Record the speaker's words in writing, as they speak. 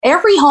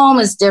every home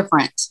is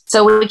different.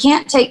 So we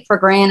can't take for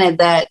granted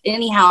that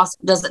any house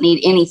doesn't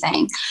need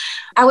anything.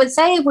 I would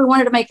say if we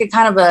wanted to make a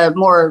kind of a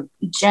more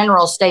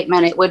general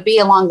statement, it would be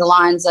along the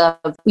lines of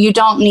you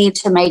don't need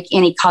to make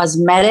any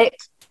cosmetic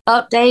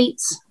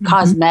updates,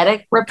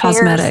 cosmetic repairs.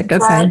 Cosmetic.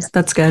 Okay.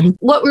 That's good.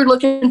 What we're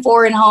looking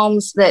for in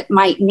homes that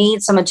might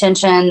need some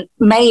attention,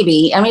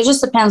 maybe, I mean, it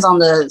just depends on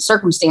the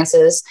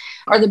circumstances,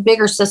 are the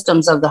bigger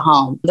systems of the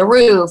home, the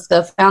roof,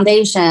 the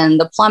foundation,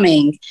 the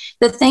plumbing.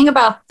 The thing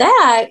about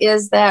that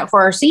is that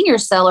for our senior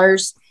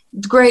sellers,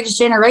 the greatest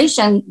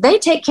generation, they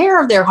take care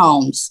of their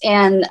homes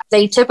and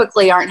they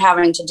typically aren't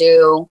having to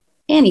do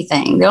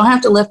anything. They don't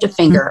have to lift a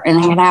finger and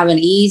they can have an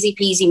easy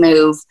peasy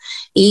move,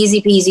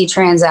 easy peasy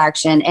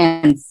transaction,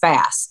 and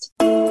fast.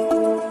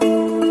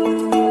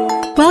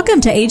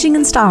 Welcome to Aging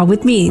in Style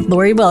with me,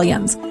 Lori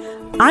Williams.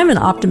 I'm an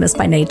optimist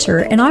by nature,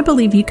 and I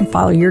believe you can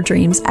follow your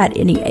dreams at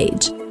any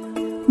age.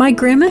 My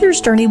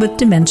grandmother's journey with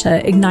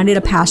dementia ignited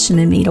a passion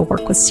in me to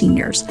work with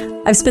seniors.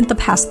 I've spent the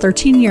past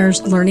 13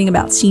 years learning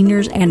about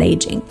seniors and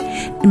aging.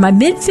 In my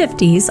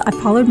mid-50s, I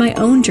followed my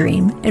own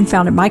dream and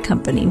founded my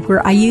company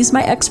where I use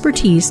my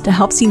expertise to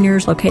help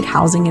seniors locate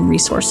housing and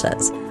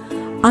resources.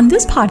 On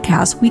this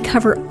podcast, we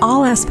cover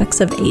all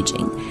aspects of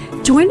aging.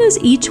 Join us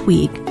each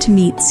week to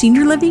meet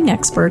senior living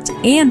experts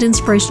and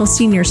inspirational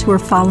seniors who are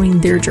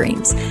following their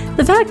dreams.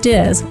 The fact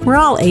is, we're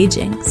all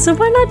aging, so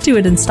why not do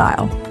it in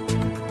style?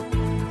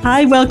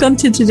 Hi, welcome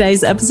to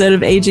today's episode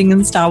of Aging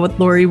in Style with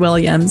Lori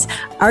Williams.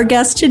 Our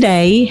guest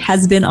today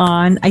has been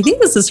on, I think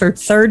this is her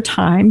third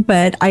time,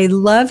 but I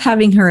love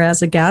having her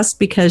as a guest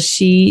because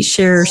she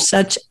shares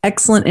such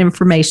excellent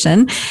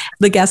information.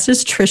 The guest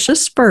is Tricia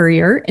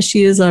Spurrier.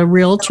 She is a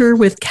realtor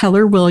with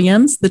Keller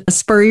Williams, the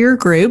Spurrier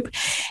Group,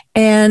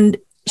 and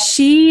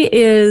she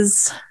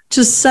is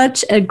just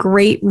such a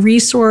great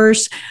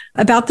resource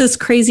about this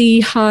crazy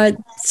hot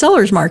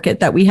sellers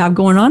market that we have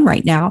going on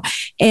right now.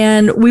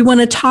 And we want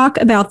to talk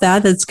about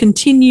that. That's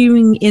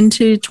continuing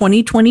into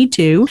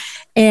 2022.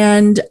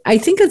 And I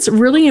think it's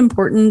really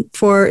important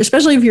for,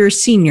 especially if you're a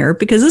senior,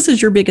 because this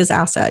is your biggest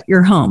asset,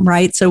 your home,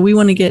 right? So we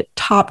want to get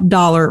top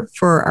dollar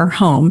for our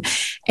home.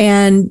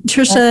 And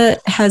Tricia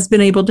has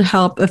been able to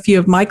help a few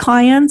of my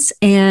clients,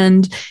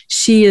 and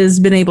she has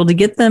been able to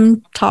get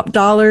them top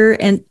dollar.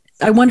 And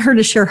I want her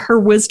to share her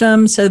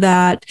wisdom so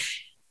that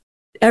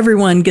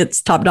everyone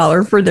gets top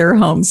dollar for their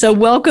home. So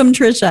welcome,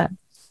 Tricia.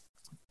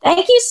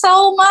 Thank you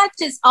so much.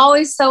 It's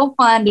always so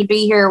fun to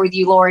be here with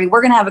you, Lori.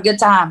 We're going to have a good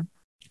time.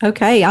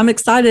 Okay, I'm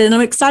excited. And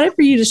I'm excited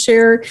for you to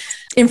share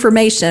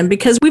information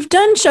because we've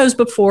done shows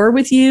before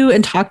with you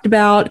and talked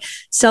about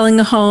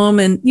selling a home.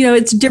 And, you know,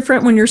 it's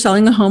different when you're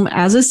selling a home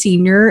as a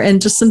senior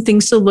and just some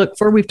things to look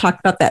for. We've talked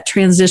about that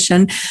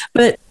transition.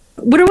 But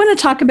what I want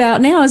to talk about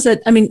now is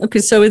that,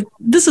 so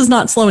this is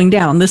not slowing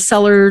down. The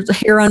seller's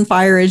hair on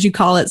fire, as you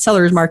call it,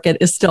 seller's market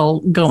is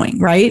still going,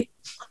 right?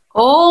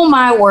 Oh,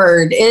 my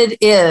word. It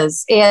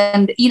is.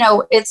 And, you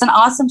know, it's an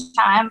awesome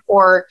time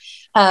for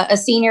a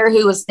senior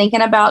who is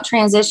thinking about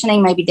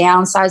transitioning, maybe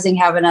downsizing,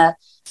 having a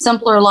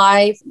simpler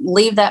life,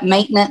 leave that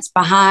maintenance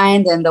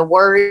behind and the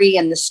worry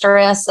and the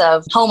stress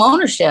of home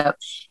ownership.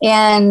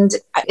 And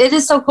it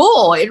is so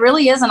cool. It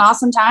really is an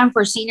awesome time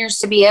for seniors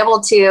to be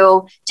able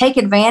to take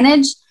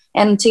advantage.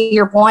 And to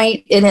your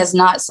point, it has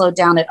not slowed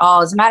down at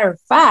all. As a matter of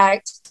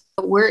fact,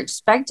 we're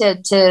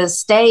expected to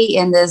stay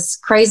in this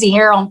crazy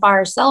hair on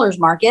fire sellers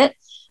market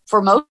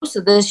for most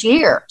of this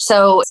year.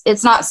 So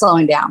it's not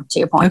slowing down, to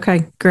your point.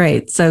 Okay,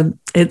 great. So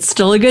it's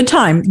still a good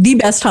time, the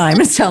best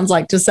time, it sounds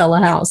like, to sell a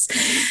house.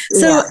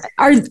 So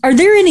Yeah. are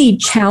there any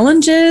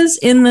challenges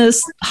in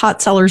this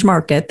hot sellers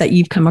market that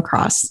you've come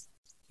across?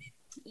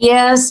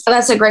 Yes,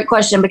 that's a great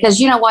question because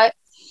you know what?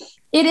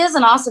 It is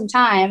an awesome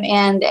time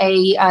and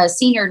a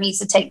senior needs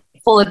to take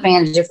full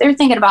advantage. If they're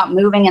thinking about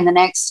moving in the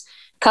next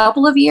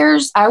couple of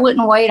years, I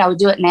wouldn't wait. I would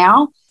do it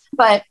now.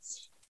 But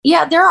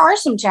yeah, there are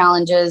some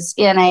challenges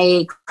in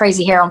a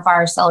crazy hair on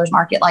fire sellers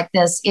market like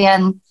this.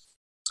 And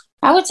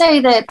I would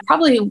say that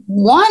probably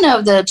one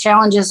of the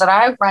challenges that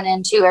I run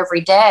into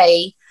every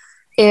day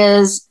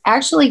is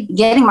actually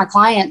getting my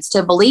clients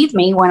to believe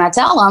me when I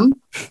tell them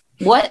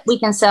what we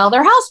can sell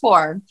their house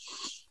for.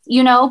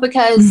 You know,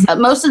 because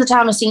most of the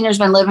time a senior's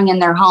been living in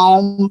their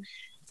home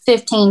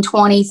 15,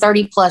 20,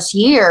 30 plus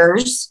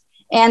years,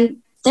 and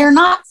they're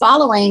not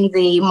following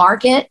the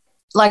market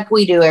like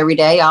we do every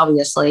day,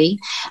 obviously.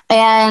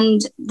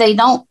 And they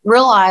don't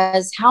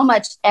realize how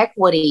much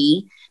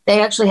equity they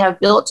actually have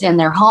built in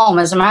their home.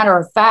 As a matter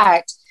of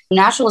fact,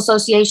 National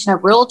Association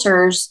of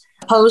Realtors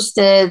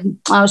posted,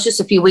 it was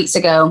just a few weeks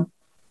ago,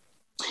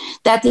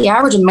 that the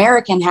average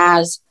American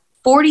has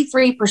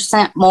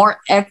 43% more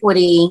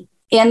equity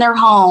in their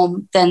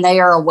home than they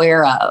are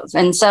aware of.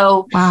 And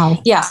so, wow.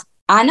 Yeah,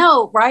 I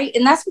know, right?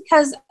 And that's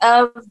because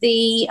of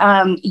the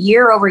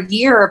year over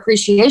year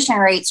appreciation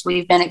rates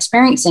we've been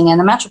experiencing in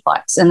the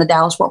Metroplex in the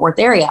Dallas-Fort Worth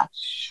area.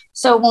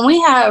 So when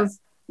we have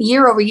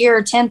year over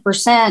year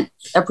 10%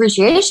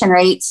 appreciation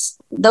rates,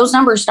 those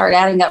numbers start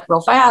adding up real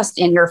fast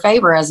in your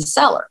favor as a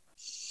seller.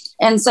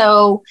 And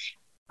so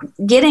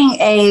getting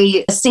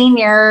a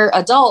senior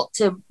adult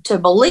to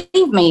believe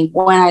me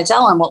when I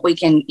tell them what we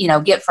can,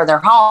 get for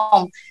their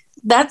home.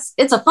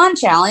 It's a fun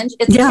challenge.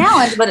 It's a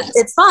challenge, but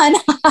it's fun.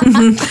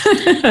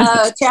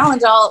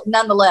 Challenge all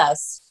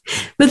nonetheless.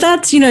 But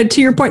that's,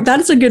 to your point,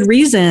 that's a good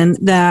reason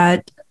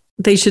that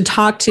they should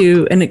talk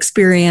to an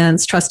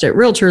experienced, trusted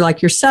realtor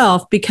like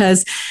yourself,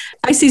 because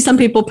I see some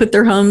people put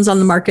their homes on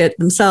the market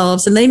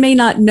themselves and they may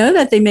not know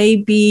that they may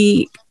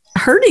be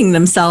hurting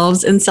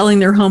themselves and selling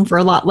their home for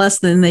a lot less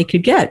than they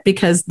could get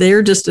because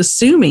they're just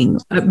assuming.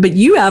 But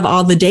you have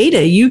all the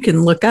data you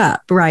can look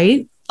up,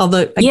 right?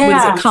 Although, what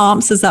is it,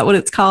 comps? Is that what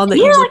it's called? That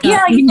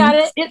you got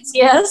it.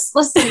 It's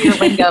listen to your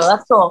lingo.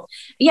 That's cool.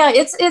 Yeah,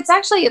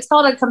 it's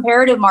called a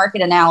comparative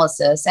market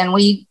analysis, and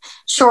we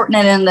shorten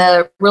it in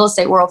the real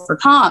estate world for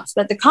comps.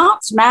 But the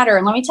comps matter,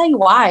 and let me tell you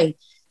why.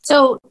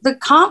 So the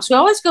comps, we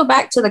always go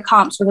back to the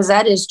comps because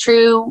that is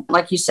true,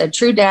 like you said,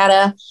 true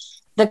data.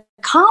 The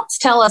comps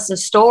tell us a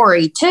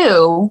story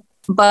too,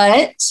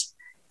 but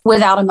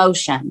without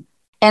emotion.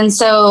 And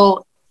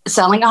so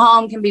selling a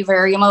home can be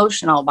very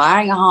emotional.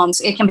 Buying a home,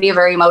 it can be a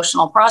very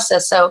emotional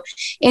process. So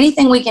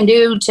anything we can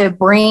do to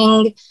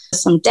bring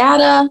some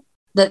data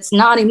that's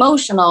not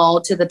emotional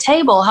to the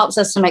table helps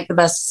us to make the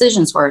best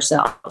decisions for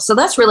ourselves. So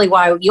that's really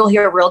why you'll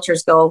hear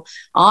realtors go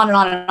on and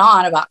on and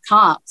on about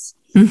comps.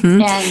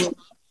 Mm-hmm. And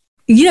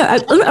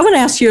I want to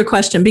ask you a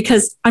question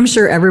because I'm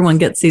sure everyone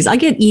gets these. I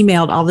get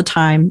emailed all the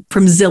time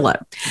from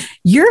Zillow.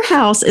 Your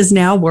house is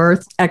now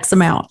worth X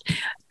amount.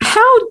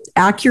 How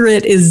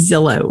accurate is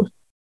Zillow?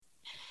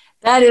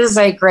 That is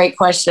a great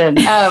question.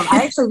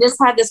 I actually just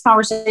had this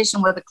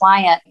conversation with a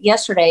client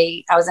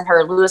yesterday. I was in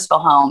her Louisville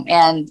home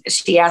and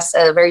she asked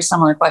a very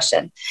similar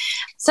question.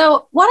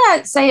 So what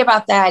I'd say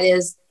about that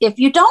is if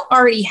you don't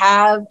already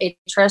have a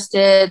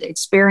trusted,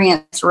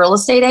 experienced real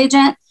estate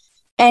agent,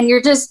 and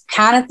you're just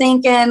kind of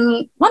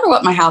thinking, wonder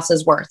what my house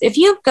is worth. If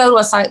you go to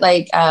a site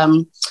like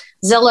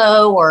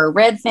Zillow or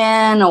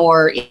Redfin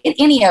or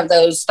any of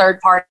those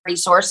third-party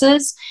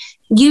sources,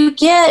 you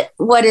get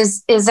what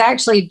is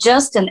actually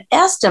just an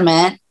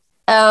estimate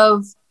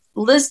of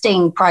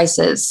listing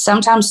prices,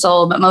 sometimes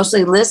sold, but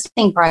mostly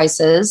listing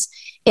prices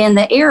in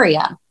the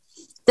area.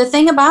 The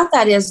thing about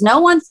that is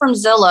no one from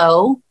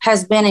Zillow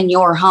has been in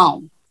your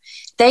home.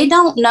 They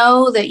don't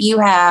know that you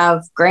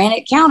have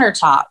granite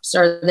countertops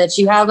or that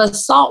you have a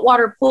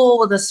saltwater pool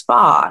with a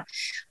spa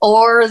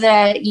or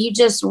that you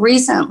just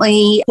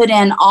recently put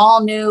in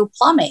all new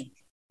plumbing,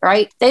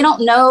 right? They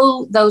don't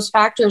know those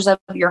factors of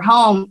your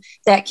home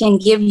that can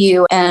give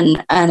you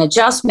an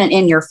adjustment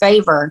in your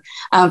favor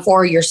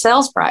for your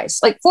sales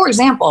price. Like, for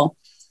example,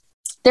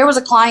 there was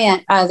a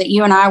client that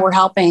you and I were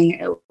helping.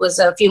 It was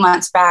a few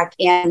months back,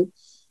 and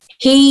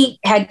he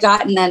had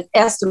gotten an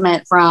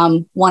estimate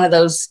from one of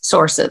those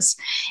sources.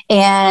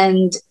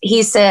 And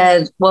he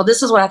said, well,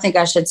 this is what I think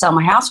I should sell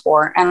my house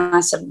for. And I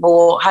said,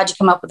 well, how'd you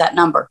come up with that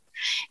number?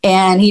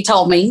 And he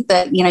told me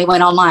that, he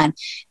went online.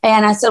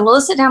 And I said, well,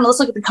 let's sit down and let's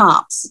look at the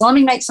comps. Let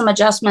me make some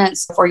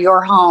adjustments for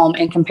your home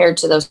and compared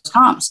to those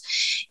comps.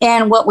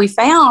 And what we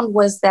found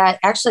was that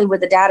actually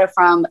with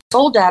the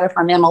sold data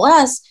from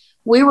MLS,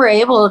 we were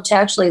able to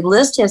actually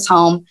list his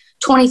home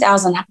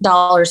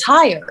 $20,000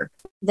 higher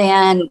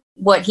than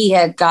what he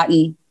had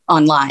gotten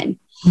online.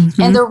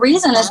 Mm-hmm. And the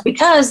reason is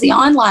because the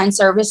online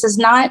service is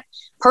not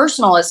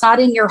personal. It's not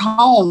in your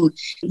home.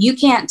 You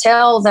can't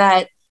tell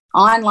that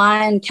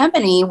online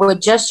company with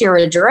just your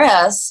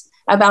address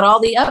about all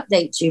the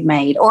updates you've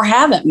made or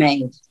haven't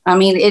made. I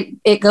mean,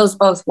 it goes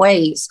both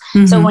ways.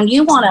 Mm-hmm. So when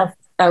you want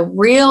a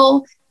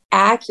real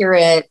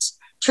accurate,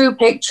 true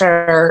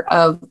picture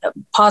of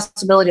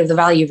possibility of the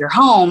value of your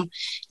home,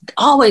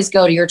 always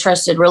go to your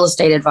trusted real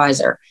estate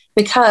advisor,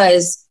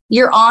 because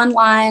your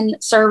online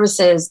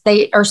services,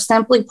 they are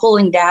simply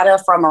pulling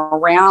data from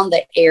around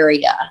the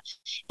area.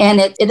 And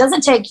it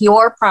doesn't take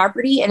your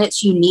property and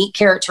its unique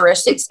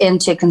characteristics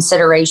into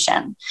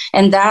consideration.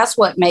 And that's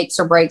what makes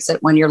or breaks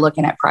it when you're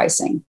looking at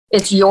pricing.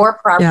 It's your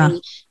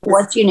property,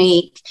 what's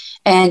unique,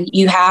 and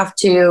you have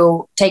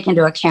to take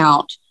into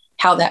account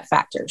how that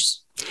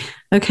factors.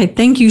 Okay.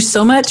 Thank you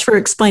so much for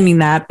explaining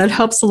that. That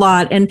helps a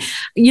lot. And,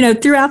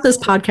 throughout this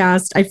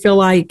podcast, I feel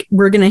like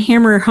we're going to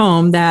hammer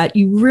home that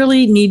you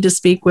really need to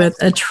speak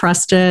with a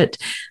trusted,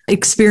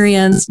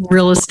 experienced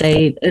real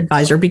estate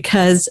advisor,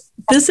 because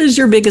this is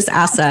your biggest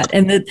asset.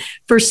 And that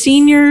for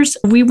seniors,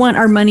 we want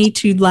our money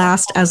to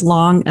last as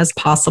long as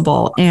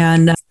possible.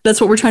 And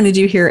that's what we're trying to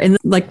do here. And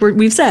like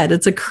we've said,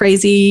 it's a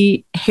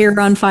crazy hair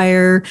on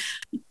fire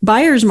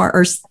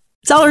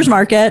seller's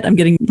market. I'm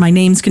getting my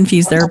names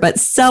confused there, but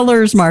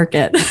seller's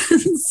market.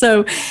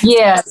 So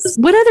yes.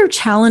 What other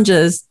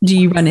challenges do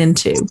you run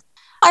into?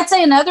 I'd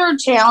say another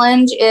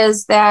challenge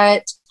is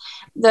that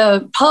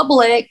the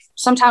public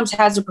sometimes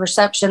has a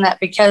perception that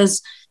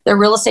because the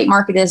real estate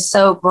market is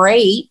so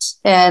great,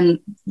 and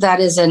that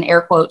is in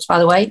air quotes, by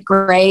the way,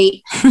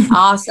 great,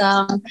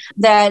 awesome,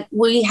 that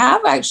we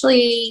have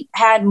actually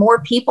had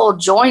more people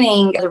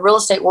joining the real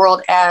estate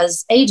world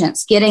as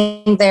agents,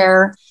 getting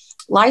their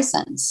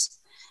license.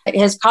 It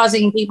is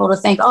causing people to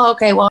think, oh,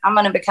 okay, well, I'm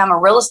going to become a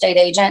real estate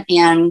agent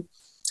and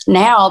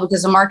now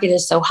because the market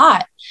is so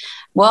hot.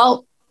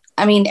 Well,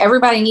 I mean,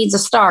 everybody needs a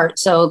start.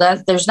 So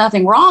that there's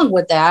nothing wrong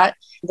with that.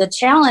 The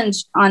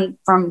challenge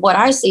from what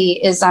I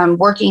see is I'm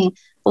working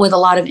with a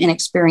lot of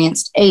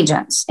inexperienced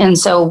agents. And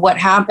so what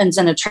happens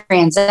in a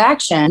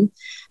transaction,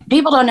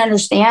 people don't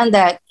understand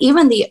that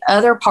even the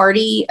other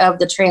party of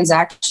the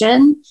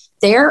transaction,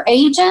 their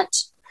agent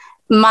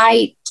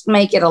might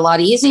make it a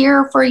lot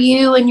easier for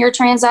you in your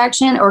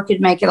transaction, or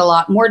could make it a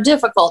lot more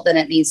difficult than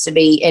it needs to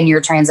be in your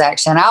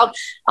transaction.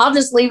 I'll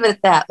just leave it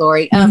at that,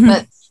 Lori.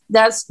 But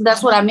that's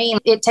what I mean.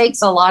 It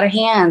takes a lot of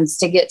hands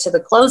to get to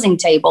the closing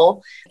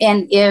table.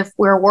 And if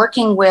we're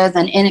working with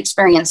an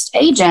inexperienced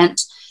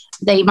agent,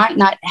 they might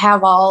not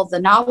have all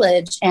the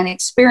knowledge and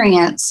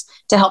experience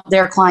to help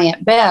their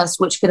client best,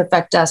 which could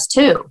affect us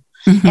too.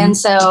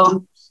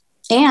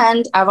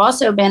 And I've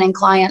also been in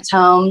clients'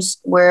 homes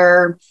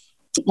where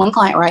one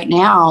client right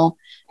now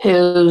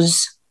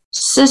whose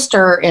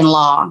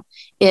sister-in-law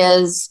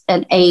is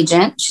an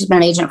agent. She's been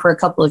an agent for a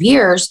couple of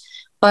years,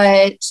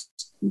 but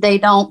they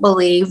don't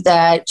believe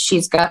that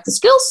she's got the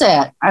skill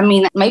set. I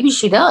mean, maybe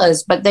she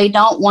does, but they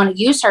don't want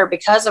to use her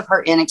because of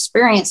her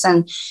inexperience.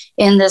 And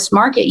in this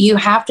market, you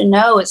have to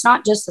know it's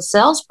not just the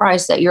sales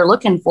price that you're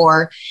looking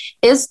for,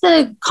 it's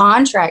the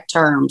contract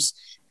terms.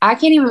 I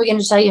can't even begin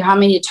to tell you how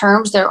many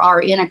terms there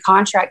are in a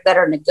contract that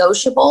are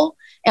negotiable,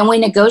 and we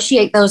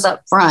negotiate those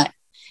up front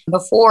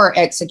before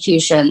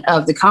execution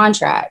of the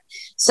contract.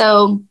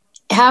 So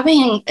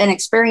having an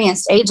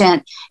experienced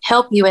agent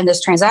help you in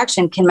this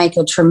transaction can make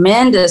a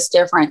tremendous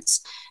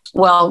difference,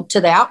 well, to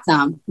the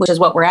outcome, which is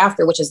what we're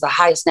after, which is the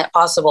highest net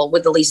possible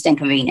with the least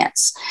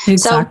inconvenience.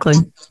 Exactly.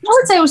 So I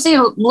would say we see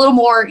a little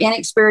more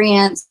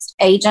inexperienced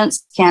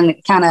agents can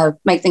kind of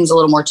make things a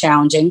little more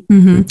challenging.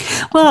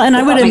 Well, and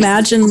I would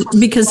imagine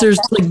because there's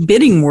like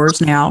bidding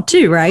wars now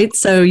too, right?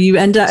 So you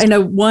end up, I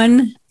know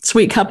one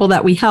sweet couple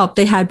that we helped,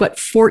 they had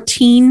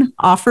 14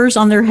 offers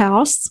on their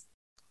house.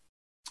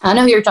 I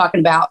know who you're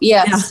talking about.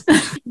 Yes.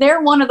 Yeah.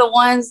 They're one of the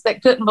ones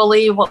that couldn't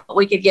believe what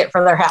we could get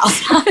for their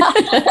house.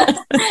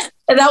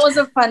 And that was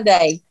a fun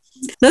day.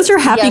 Those are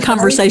happy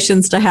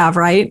conversations to have,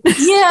 right?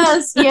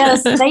 Yes.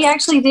 They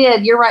actually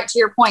did. You're right to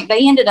your point.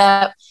 They ended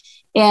up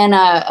in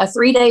a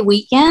 3-day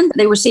weekend.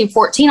 They received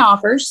 14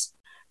 offers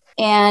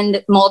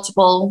and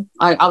multiple,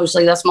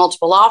 obviously that's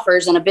multiple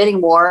offers in a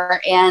bidding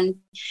war. And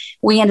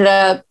we ended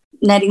up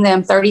netting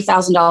them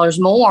 $30,000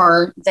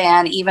 more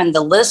than even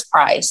the list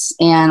price.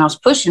 And I was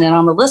pushing it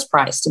on the list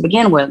price to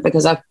begin with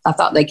because I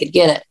thought they could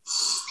get it.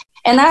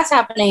 And that's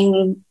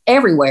happening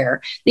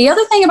everywhere. The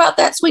other thing about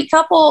that sweet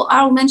couple,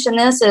 I'll mention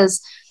this,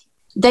 is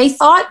they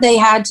thought they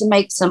had to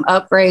make some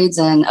upgrades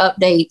and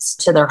updates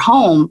to their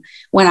home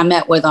when I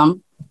met with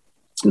them,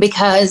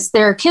 because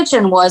their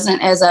kitchen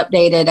wasn't as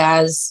updated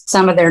as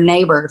some of their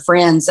neighbor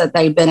friends that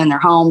they've been in their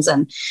homes.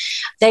 And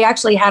they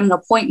actually had an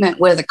appointment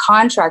with a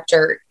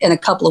contractor in a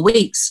couple of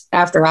weeks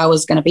after I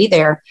was going to be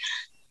there.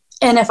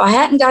 And if I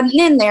hadn't gotten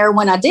in there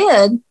when I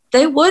did,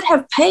 they would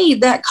have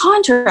paid that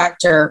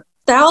contractor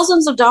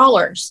thousands of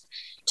dollars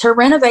to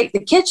renovate the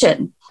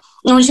kitchen.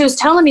 And when she was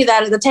telling me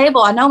that at the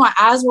table, I know my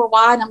eyes were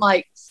wide. I'm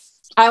like,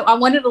 I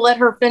wanted to let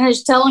her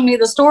finish telling me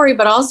the story,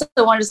 but also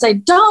wanted to say,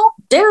 don't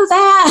do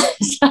that.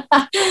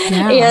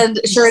 And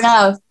sure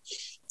enough,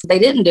 they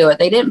didn't do it.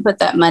 They didn't put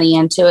that money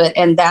into it.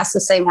 And that's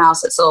the same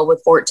house that sold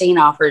with 14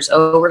 offers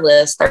over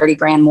list, 30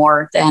 grand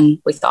more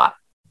than we thought.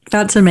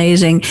 That's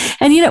amazing.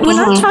 And, when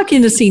I'm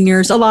talking to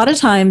seniors, a lot of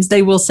times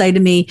they will say to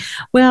me,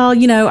 well,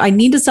 I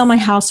need to sell my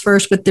house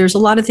first, but there's a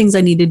lot of things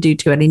I need to do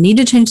to it. I need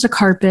to change the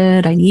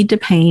carpet. I need to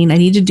paint. I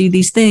need to do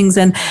these things.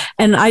 And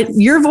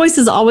your voice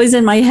is always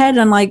in my head.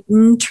 I'm like,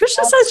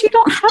 Trisha says you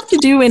don't have to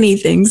do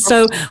anything.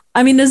 So,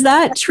 is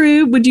that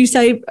true? Would you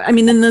say,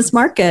 in this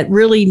market,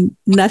 really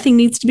nothing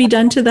needs to be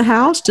done to the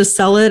house to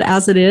sell it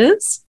as it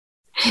is?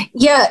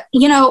 Yeah.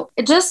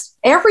 Just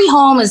every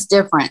home is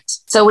different.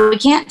 So we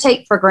can't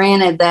take for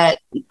granted that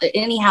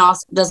any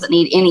house doesn't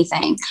need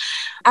anything.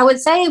 I would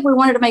say if we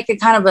wanted to make a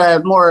kind of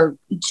a more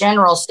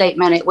general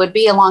statement, it would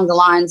be along the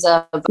lines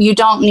of you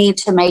don't need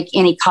to make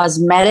any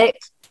cosmetic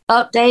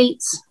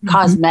updates,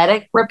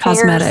 cosmetic repairs.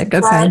 Cosmetic.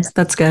 Okay.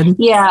 That's good.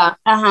 Yeah.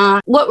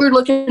 What we're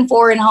looking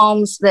for in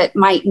homes that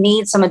might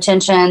need some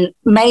attention,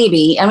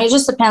 maybe, it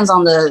just depends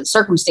on the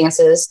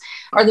circumstances,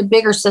 are the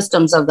bigger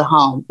systems of the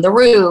home, the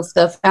roof,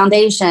 the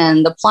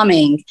foundation, the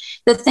plumbing.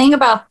 The thing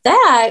about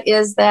that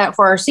is that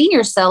for our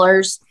senior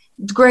sellers,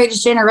 the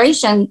greatest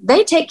generation,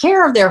 they take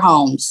care of their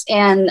homes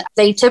and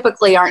they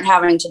typically aren't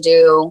having to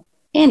do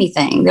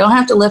anything. They don't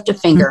have to lift a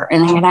finger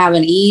and they can have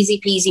an easy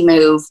peasy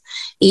move,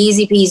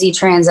 easy peasy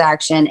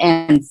transaction,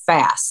 and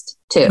fast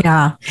too.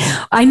 Yeah.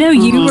 I know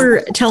you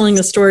were telling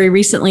a story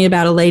recently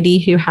about a lady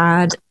who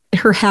had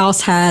her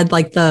house had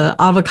like the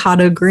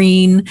avocado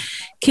green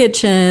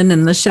kitchen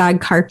and the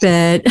shag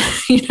carpet,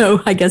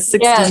 I guess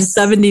 60s,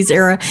 70s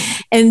era.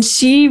 And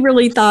she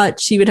really thought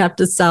she would have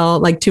to sell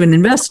like to an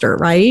investor,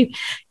 right?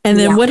 And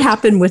then what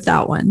happened with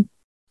that one?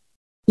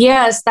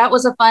 Yes, that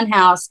was a fun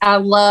house. I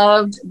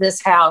loved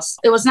this house.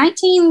 It was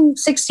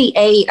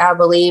 1968, I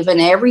believe, and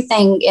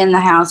everything in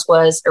the house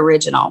was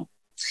original.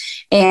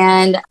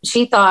 And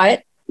she thought,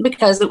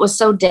 because it was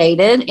so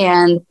dated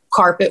and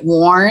carpet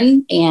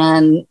worn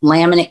and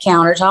laminate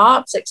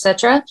countertops,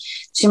 etc.,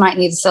 she might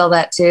need to sell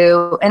that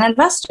to an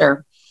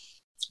investor.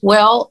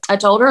 Well, I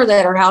told her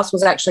that her house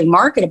was actually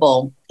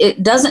marketable.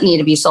 It doesn't need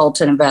to be sold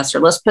to an investor.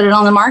 Let's put it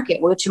on the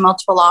market. We'll get you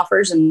multiple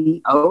offers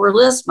and over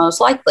list, most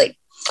likely.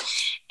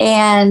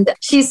 And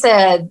she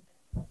said,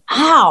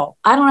 how?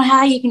 I don't know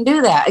how you can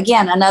do that.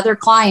 Again, another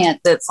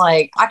client that's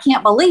like, I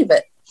can't believe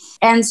it.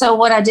 And so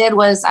what I did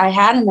was I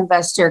had an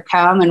investor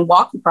come and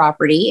walk the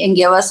property and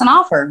give us an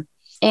offer.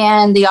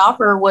 And the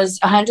offer was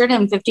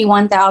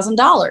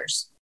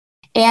 $151,000.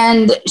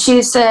 And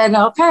she said,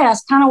 okay,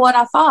 that's kind of what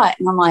I thought.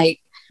 And I'm like,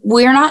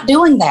 we're not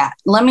doing that.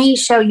 Let me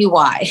show you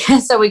why.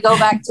 So we go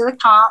back to the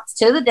comps,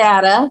 to the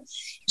data.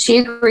 She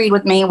agreed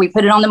with me. We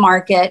put it on the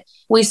market.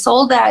 We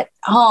sold that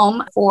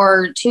home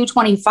for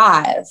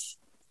 $225,000.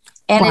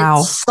 And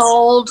it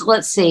sold,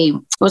 let's see,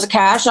 it was a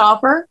cash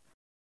offer,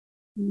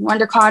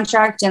 under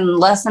contract in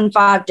less than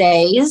 5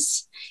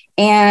 days.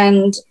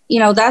 And,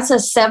 that's a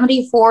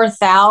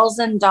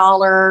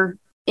 $74,000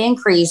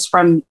 increase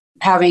from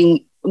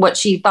having what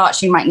she thought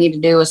she might need to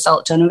do is sell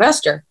it to an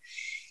investor.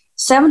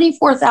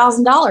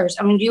 $74,000.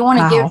 I mean, do you want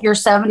to give your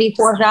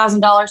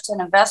 $74,000 to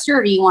an investor,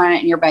 or do you want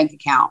it in your bank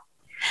account?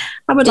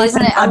 I would like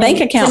a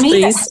bank account,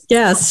 please.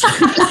 Yes.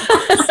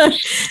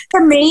 To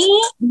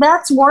me,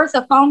 that's worth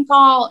a phone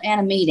call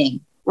and a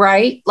meeting,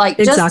 right? Like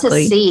just to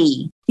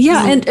see.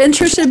 Yeah. And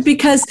interested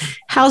because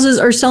houses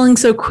are selling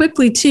so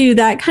quickly too.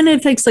 That kind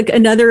of takes like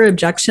another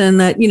objection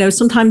that,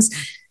 sometimes,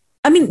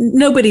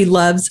 nobody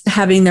loves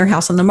having their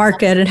house on the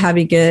market and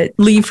having it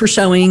leave for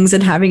showings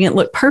and having it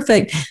look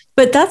perfect,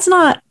 but that's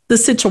not the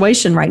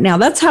situation right now.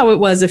 That's how it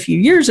was a few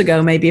years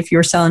ago. Maybe if you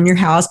were selling your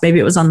house, maybe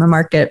it was on the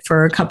market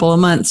for a couple of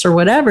months or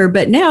whatever,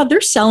 but now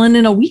they're selling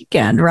in a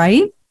weekend,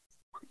 right?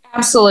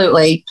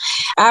 Absolutely.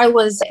 I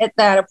was at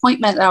that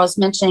appointment that I was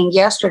mentioning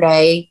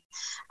yesterday.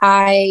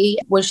 I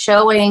was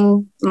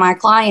showing my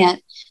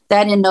client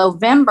that in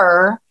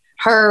November,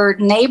 her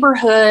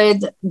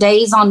neighborhood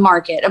days on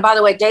market. And by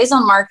the way, days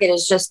on market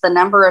is just the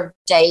number of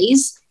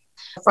days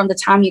from the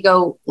time you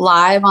go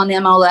live on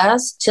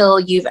MLS till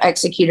you've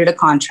executed a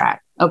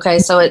contract. Okay.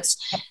 So that's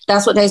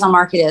what days on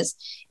market is.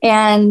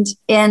 And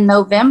in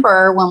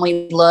November, when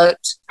we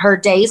looked, her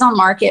days on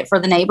market for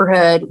the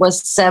neighborhood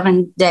was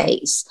 7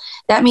 days.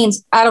 That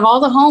means out of all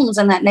the homes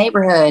in that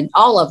neighborhood,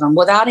 all of them,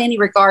 without any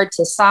regard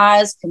to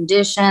size,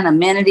 condition,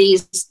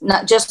 amenities,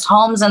 not just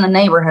homes in the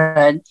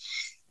neighborhood,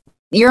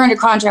 you're under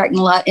contract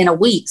in a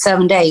week,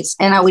 7 days.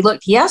 And we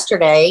looked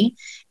yesterday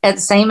at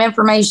the same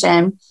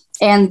information,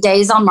 and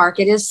days on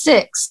market is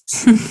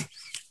 6.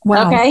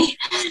 Wow. Okay.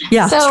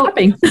 Yeah. So,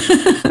 shopping.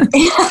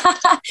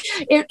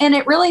 And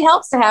it really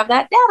helps to have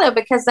that data,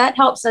 because that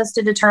helps us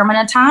to determine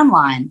a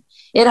timeline.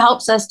 It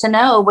helps us to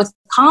know with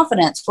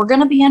confidence, we're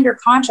going to be under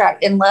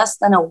contract in less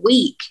than a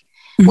week,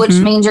 which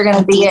means you're going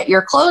to be at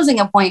your closing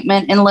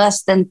appointment in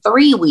less than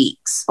 3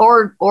 weeks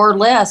or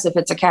less if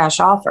it's a cash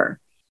offer.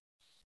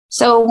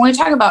 So when we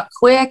talk about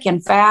quick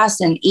and fast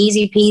and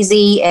easy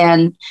peasy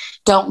and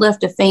don't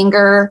lift a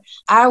finger,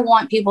 I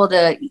want people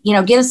to,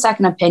 get a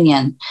second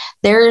opinion.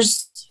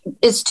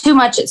 It's too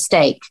much at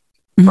stake,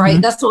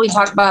 right? That's what we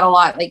talk about a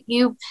lot. Like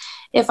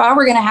if I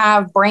were going to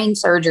have brain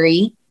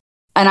surgery,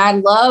 and I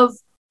love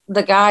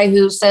the guy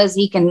who says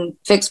he can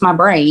fix my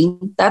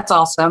brain, that's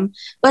awesome,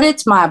 but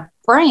it's my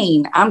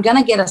brain. I'm going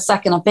to get a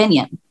second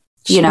opinion,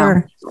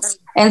 know?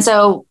 And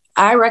so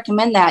I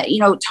recommend that,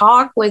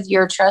 talk with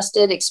your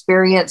trusted,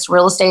 experienced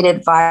real estate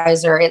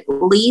advisor, at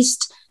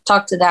least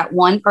talk to that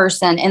one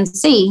person and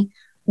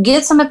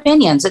get some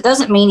opinions. It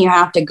doesn't mean you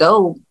have to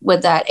go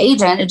with that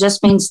agent. It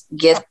just means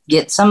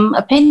get some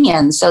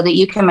opinions so that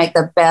you can make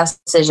the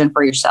best decision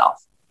for yourself.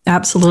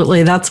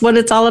 Absolutely. That's what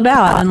it's all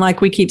about. And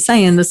like we keep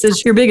saying, this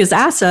is your biggest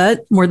asset,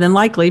 more than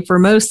likely for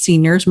most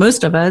seniors,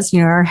 most of us,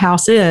 our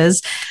house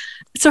is.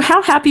 So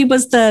how happy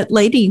was the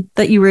lady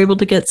that you were able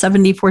to get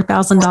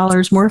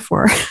 $74,000 more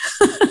for?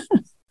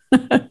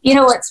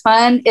 What's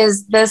fun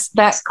is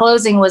that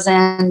closing was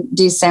in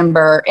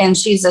December, and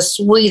she's the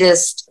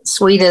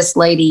sweetest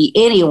lady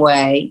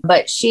anyway,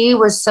 but she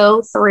was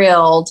so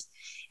thrilled,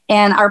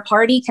 and our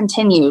party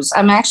continues.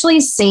 I'm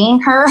actually seeing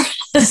her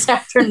this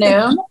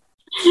afternoon.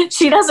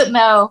 She doesn't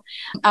know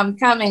I'm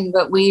coming,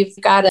 but we've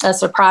got a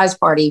surprise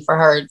party for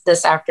her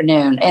this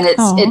afternoon. And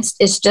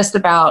it's just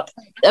about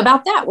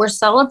that. We're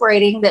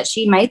celebrating that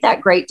she made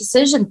that great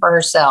decision for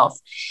herself.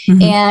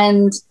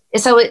 And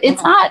so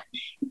it's not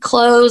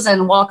close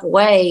and walk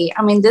away.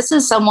 I mean, this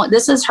is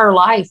her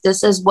life.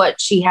 This is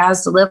what she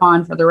has to live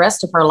on for the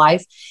rest of her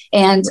life.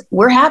 And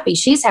we're happy.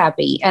 She's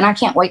happy. And I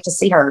can't wait to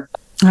see her.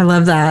 I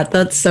love that.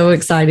 That's so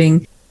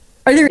exciting.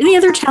 Are there any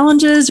other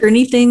challenges or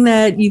anything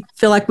that you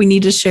feel like we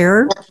need to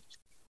share?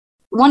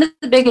 One of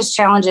the biggest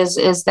challenges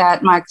is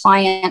that my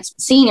clients,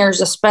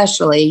 seniors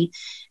especially,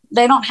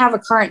 they don't have a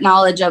current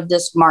knowledge of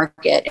this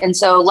market. And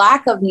so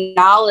lack of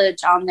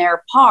knowledge on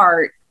their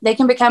part, they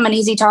can become an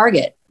easy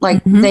target.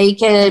 Like they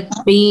could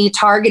be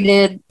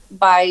targeted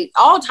by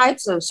all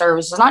types of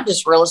services, not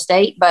just real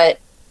estate, but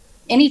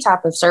any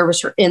type of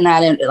service in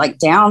that, like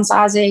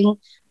downsizing,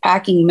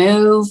 packing,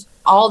 move,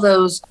 all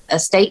those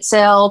estate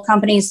sale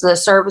companies, the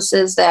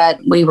services that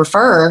we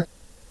refer,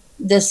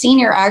 the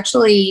senior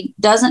actually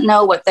doesn't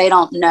know what they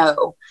don't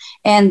know.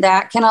 And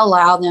that can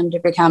allow them to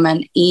become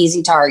an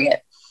easy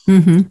target.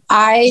 Mm-hmm.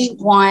 I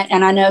want,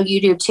 and I know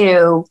you do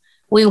too,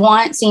 we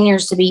want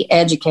seniors to be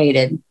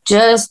educated.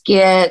 Just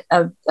get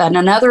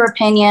another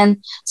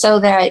opinion so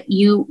that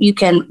you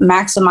can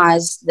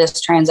maximize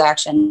this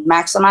transaction,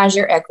 maximize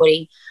your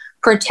equity,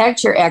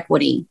 protect your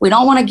equity. We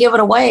don't want to give it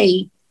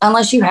away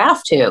unless you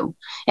have to.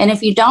 And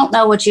if you don't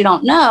know what you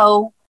don't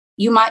know,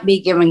 you might be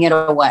giving it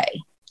away.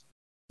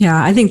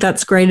 Yeah, I think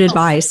that's great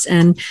advice.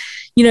 And,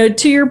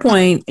 to your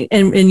point,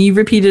 and you've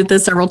repeated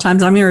this several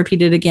times, I'm going to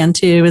repeat it again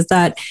too, is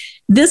that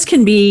this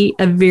can be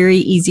a very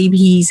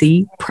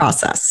easy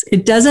process.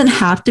 It doesn't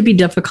have to be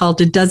difficult.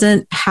 It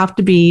doesn't have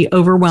to be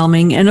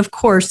overwhelming. And of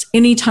course,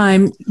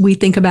 anytime we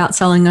think about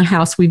selling a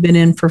house we've been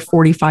in for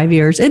 45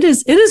 years, it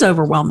is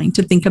overwhelming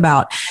to think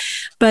about.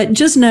 But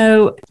just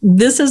know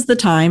this is the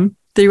time.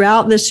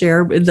 Throughout this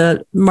year,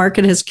 the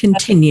market has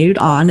continued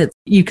on.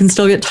 You can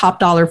still get top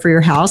dollar for your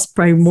house,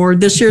 probably more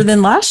this year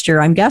than last year,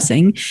 I'm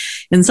guessing,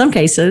 in some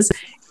cases.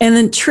 And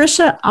then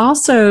Tricia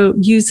also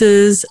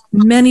uses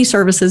many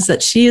services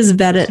that she has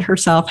vetted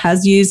herself,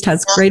 has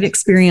great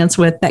experience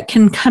with, that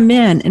can come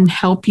in and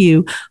help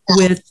you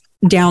with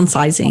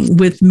downsizing,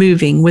 with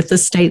moving, with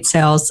estate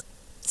sales.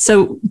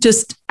 So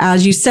just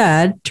as you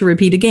said, to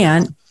repeat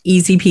again,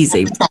 easy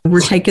peasy.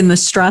 We're taking the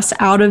stress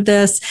out of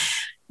this,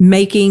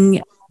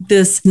 making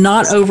this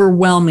not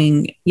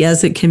overwhelming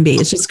as it can be.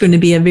 It's just going to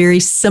be a very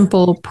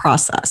simple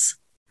process.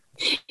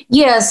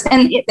 Yes.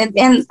 And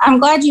I'm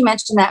glad you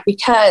mentioned that,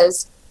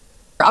 because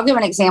I'll give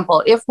an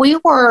example. If we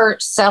were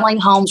selling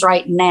homes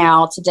right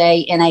now today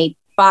in a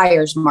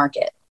buyer's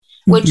market,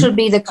 which would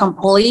be the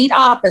complete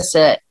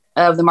opposite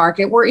of the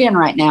market we're in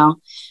right now.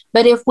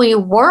 But if we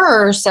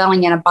were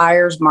selling in a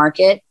buyer's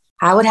market,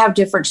 I would have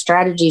different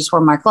strategies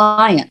for my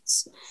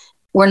clients.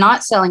 We're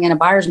not selling in a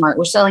buyer's market.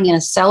 We're selling in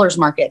a seller's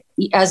market.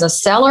 As a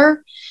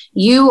seller,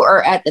 you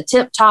are at the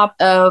tip top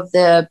of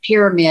the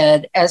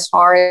pyramid as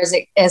far as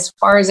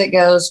it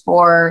goes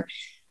for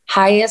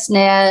highest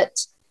net,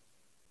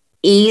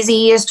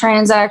 easiest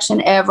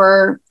transaction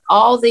ever.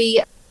 All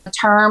the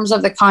terms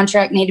of the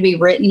contract need to be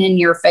written in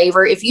your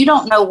favor. If you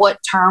don't know what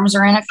terms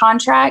are in a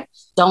contract,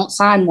 don't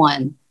sign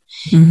one.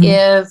 Mm-hmm.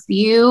 If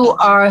you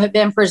have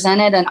been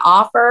presented an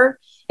offer,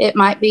 it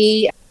might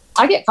be,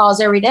 I get calls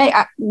every day.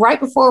 Right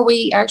before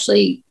we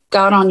actually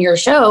got on your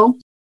show,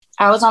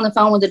 I was on the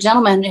phone with a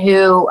gentleman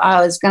who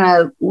I was going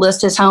to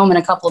list his home in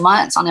a couple of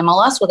months on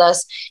MLS with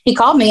us. He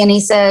called me and he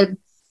said,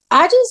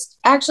 I just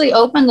actually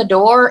opened the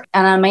door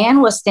and a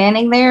man was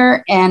standing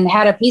there and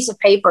had a piece of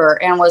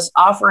paper and was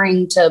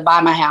offering to buy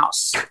my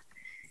house.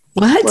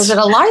 What? Was it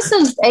a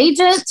licensed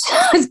agent?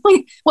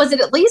 Was it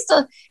at least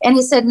and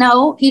he said,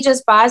 no, he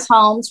just buys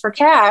homes for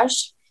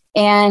cash.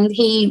 And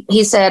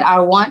he said, I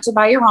want to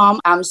buy your home.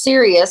 I'm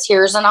serious.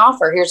 Here's an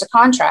offer. Here's a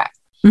contract.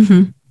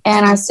 Mm-hmm.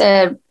 And I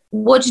said,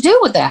 what'd you do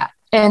with that?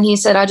 And he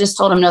said, I just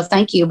told him no,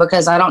 thank you,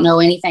 because I don't know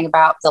anything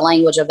about the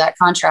language of that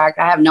contract.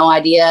 I have no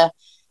idea,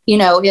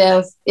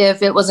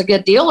 if it was a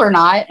good deal or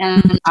not.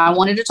 And I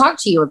wanted to talk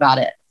to you about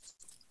it.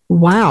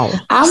 Wow.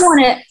 I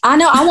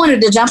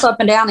wanted to jump up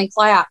and down and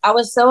clap. I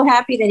was so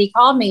happy that he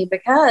called me,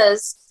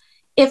 because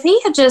if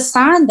he had just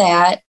signed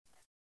that,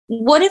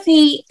 what if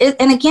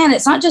and again,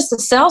 it's not just the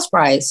sales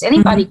price.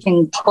 Anybody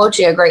can quote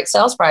you a great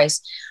sales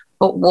price,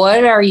 but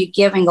what are you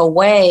giving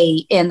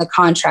away in the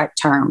contract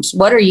terms?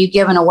 What are you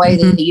giving away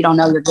that you don't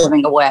know you're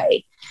giving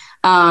away?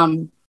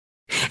 And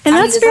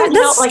that's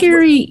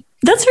scary.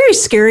 That's very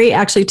scary,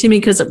 actually, to me,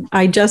 because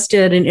I just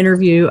did an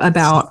interview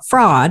about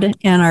fraud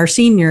and our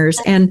seniors,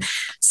 and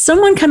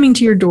someone coming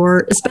to your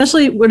door,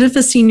 especially what if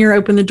a senior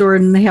opened the door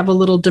and they have a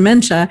little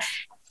dementia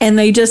and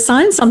they just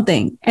signed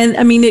something. And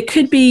I mean, it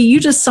could be you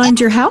just signed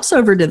your house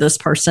over to this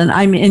person.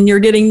 And you're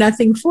getting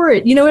nothing for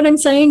it. You know what I'm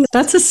saying?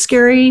 That's a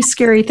scary,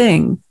 scary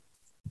thing.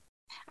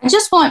 I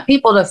just want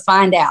people to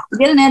find out,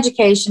 get an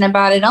education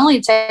about it. It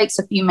only takes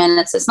a few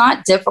minutes. It's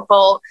not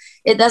difficult.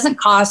 It doesn't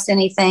cost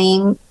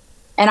anything.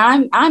 And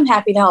I'm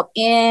happy to help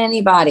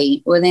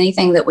anybody with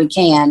anything that we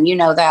can. You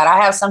know that.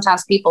 I have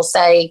sometimes people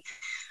say,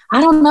 I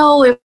don't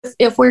know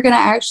if we're going to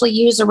actually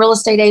use a real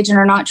estate agent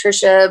or not,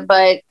 Tricia,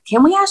 but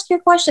can we ask you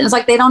a question? It's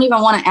like they don't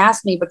even want to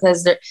ask me,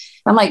 because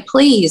I'm like,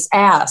 please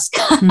ask.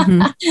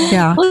 Mm-hmm.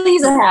 Yeah.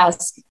 Please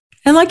ask.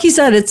 And like you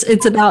said,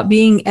 it's about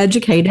being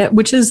educated,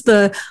 which is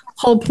the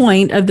whole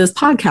point of this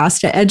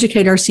podcast, to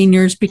educate our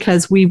seniors,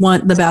 because we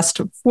want the best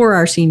for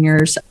our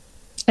seniors.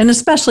 And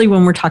especially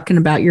when we're talking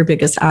about your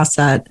biggest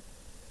asset.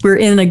 We're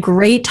in a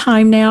great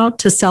time now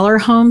to sell our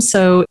home.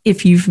 So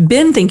if you've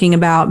been thinking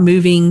about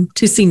moving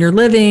to senior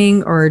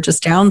living or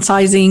just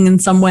downsizing in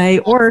some way,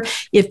 or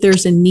if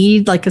there's a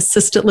need like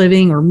assisted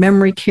living or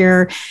memory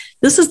care,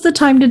 this is the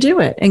time to do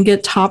it and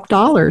get top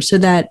dollar so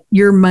that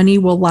your money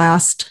will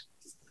last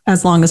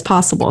as long as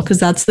possible. Because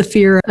that's the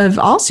fear of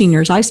all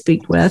seniors I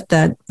speak with,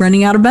 that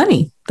running out of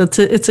money.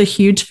 It's a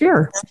huge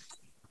fear.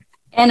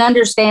 And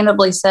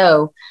understandably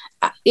so.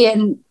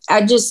 And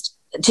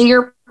to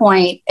your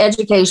point,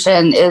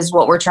 education is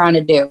what we're trying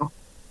to do.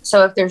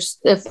 So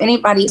if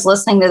anybody's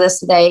listening to this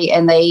today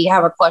and they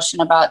have a question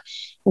about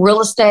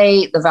real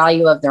estate, the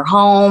value of their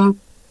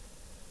home,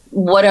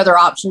 what other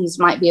options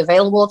might be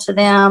available to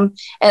them,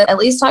 at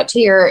least talk to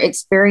your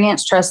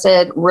experienced,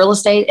 trusted real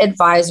estate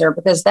advisor,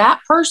 because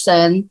that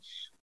person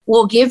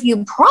will give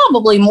you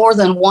probably more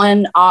than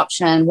one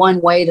option,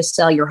 one way to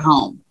sell your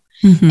home.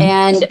 Mm-hmm.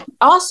 And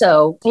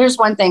also, here's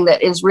one thing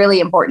that is really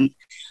important.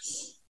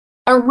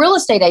 A real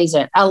estate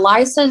agent, a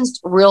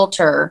licensed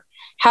realtor,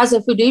 has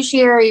a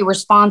fiduciary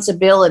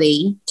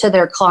responsibility to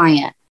their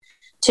client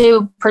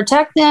to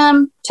protect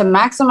them, to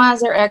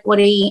maximize their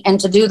equity, and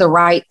to do the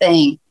right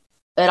thing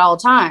at all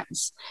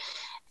times.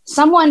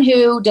 Someone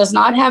who does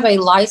not have a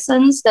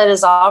license that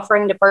is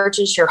offering to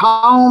purchase your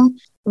home,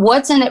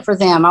 what's in it for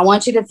them? I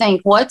want you to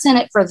think, what's in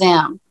it for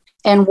them?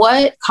 And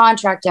what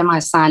contract am I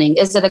signing?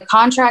 Is it a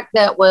contract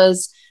that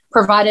was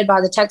provided by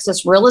the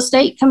Texas Real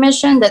Estate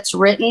Commission that's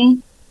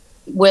written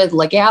with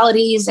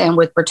legalities and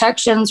with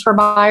protections for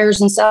buyers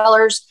and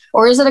sellers?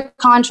 Or is it a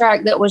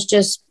contract that was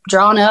just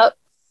drawn up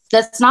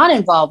that's not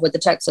involved with the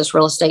Texas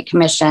Real Estate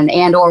Commission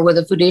and or with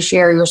a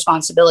fiduciary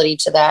responsibility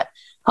to that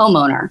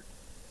homeowner?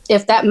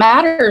 If that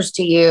matters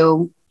to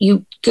you,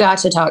 you got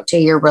to talk to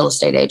your real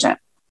estate agent.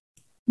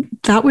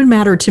 That would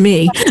matter to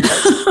me.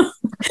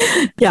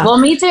 Yeah. Well,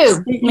 me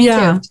too. Me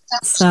too.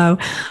 So,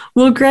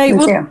 well, great.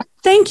 Well,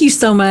 thank you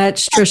so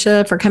much,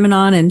 Tricia, for coming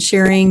on and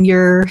sharing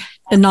your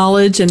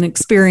knowledge and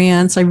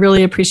experience. I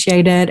really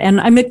appreciate it.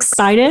 And I'm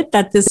excited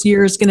that this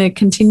year is going to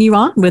continue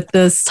on with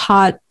this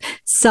hot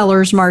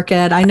sellers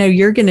market. I know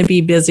you're going to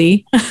be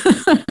busy.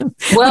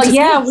 Well,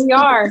 yeah, we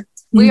are.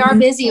 We are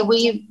busy.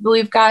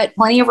 We've got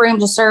plenty of room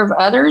to serve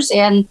others.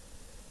 And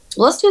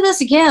let's do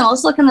this again.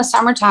 Let's look in the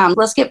summertime.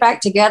 Let's get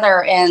back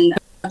together and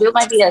do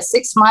maybe a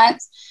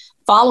 6-month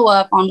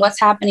follow-up on what's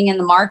happening in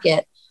the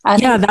market.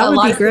 Yeah, that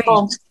would be great.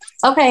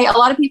 A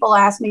lot of people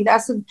ask me,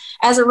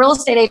 as a real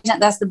estate agent,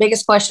 that's the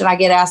biggest question I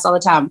get asked all the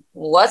time.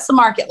 What's the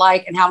market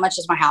like and how much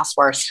is my house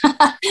worth?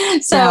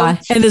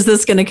 And is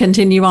this going to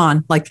continue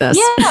on like this?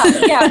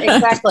 Yeah,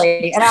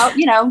 exactly.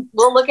 And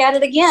we'll look at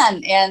it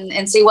again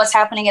and see what's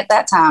happening at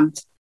that time.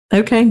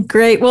 Okay,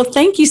 great. Well,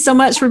 thank you so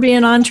much for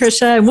being on,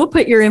 Tricia. And we'll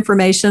put your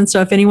information. So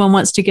if anyone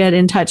wants to get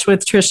in touch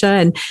with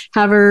Tricia and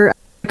have her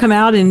come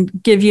out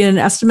and give you an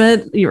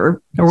estimate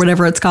or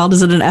whatever it's called.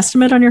 Is it an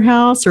estimate on your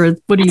house or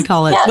what do you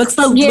call it? Yes. What's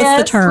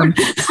the term?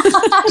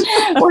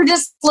 We're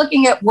just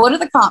looking at what do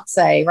the comps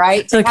say,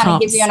 right? To kind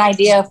of give you an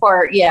idea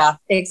for,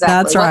 exactly.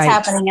 That's what's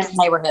happening in the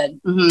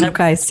neighborhood. Mm-hmm.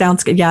 Okay.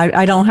 Sounds good. Yeah.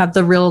 I don't have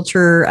the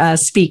realtor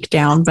speak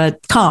down,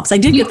 but comps, I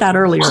did get that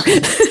earlier.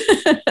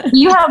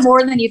 You have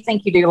more than you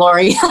think you do,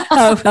 Lori.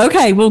 Oh,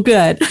 okay. Well,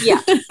 good.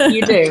 Yeah,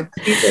 you do.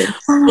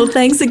 Well,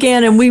 thanks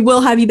again. And we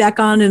will have you back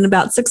on in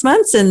about 6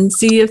 months and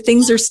see if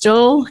things are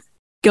still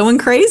going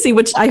crazy,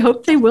 which I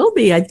hope they will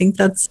be. I think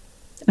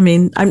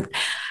I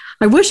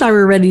wish I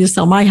were ready to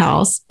sell my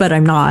house, but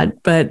I'm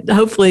not. But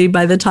hopefully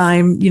by the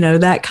time,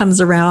 that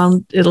comes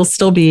around, it'll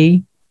still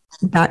be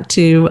back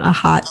to a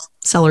hot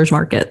seller's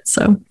market.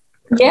 So.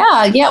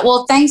 Yeah.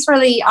 Well, thanks for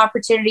the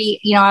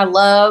opportunity. I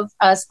love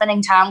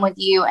spending time with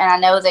you, and I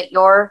know that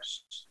your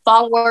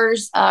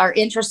followers are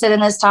interested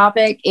in this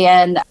topic,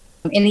 and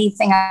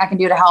anything I can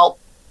do to help,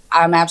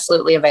 I'm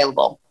absolutely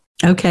available.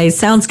 Okay.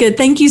 Sounds good.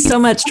 Thank you so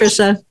much,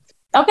 Tricia.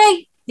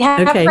 Okay.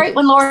 Have a great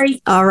one, Lori.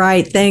 All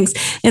right. Thanks.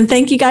 And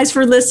thank you guys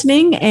for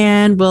listening,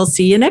 and we'll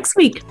see you next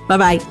week.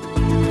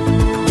 Bye-bye.